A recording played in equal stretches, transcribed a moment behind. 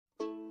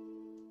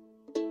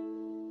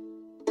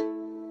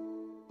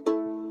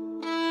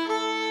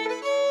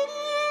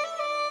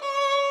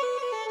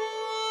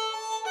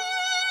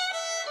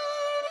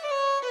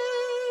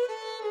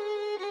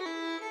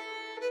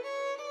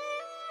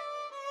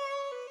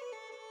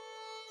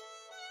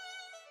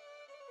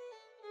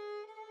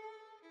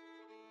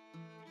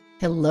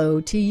Hello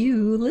to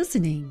you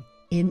listening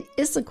in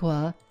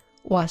Issaquah,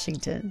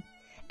 Washington.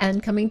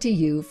 And coming to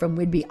you from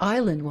Whidbey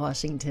Island,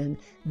 Washington,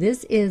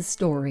 this is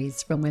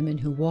Stories from Women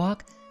Who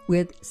Walk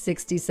with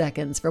 60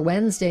 Seconds for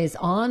Wednesdays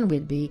on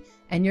Whidbey,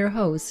 and your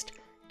host,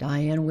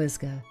 Diane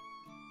Wiska.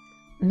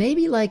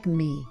 Maybe like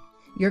me,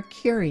 you're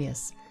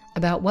curious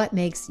about what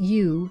makes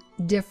you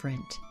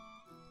different.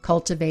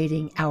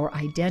 Cultivating our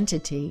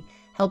identity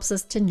helps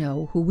us to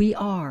know who we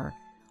are,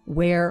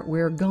 where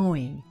we're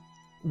going,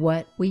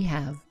 what we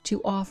have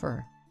to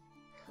offer.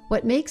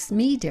 What makes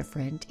me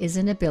different is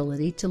an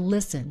ability to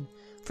listen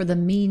for the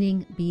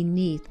meaning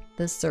beneath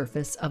the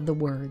surface of the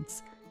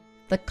words,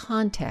 the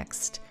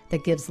context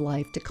that gives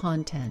life to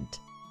content,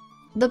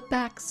 the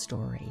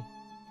backstory.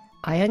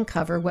 I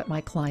uncover what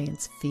my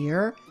clients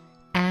fear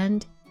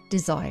and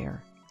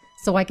desire,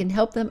 so I can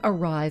help them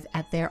arrive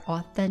at their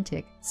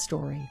authentic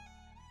story.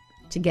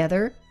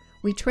 Together,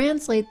 we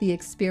translate the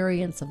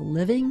experience of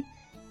living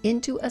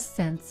into a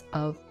sense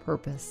of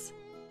purpose.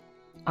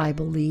 I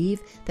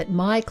believe that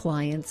my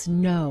clients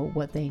know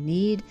what they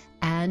need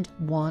and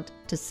want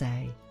to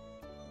say.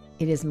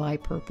 It is my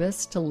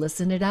purpose to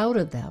listen it out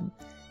of them,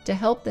 to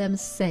help them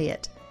say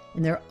it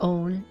in their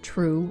own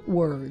true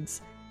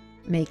words,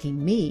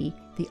 making me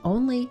the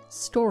only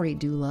story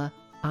doula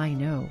I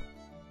know.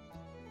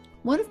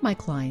 One of my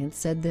clients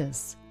said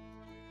this: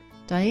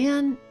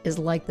 Diane is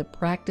like the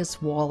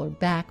practice wall or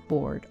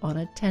backboard on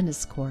a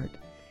tennis court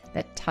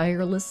that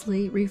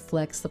tirelessly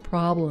reflects the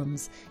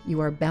problems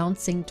you are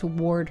bouncing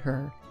toward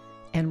her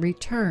and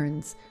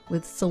returns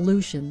with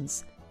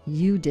solutions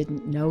you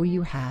didn't know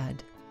you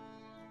had.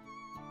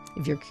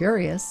 If you're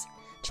curious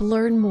to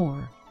learn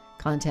more,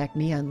 contact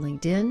me on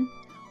LinkedIn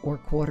or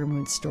Quarter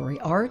Moon Story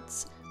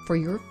Arts for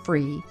your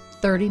free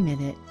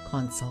 30-minute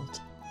consult.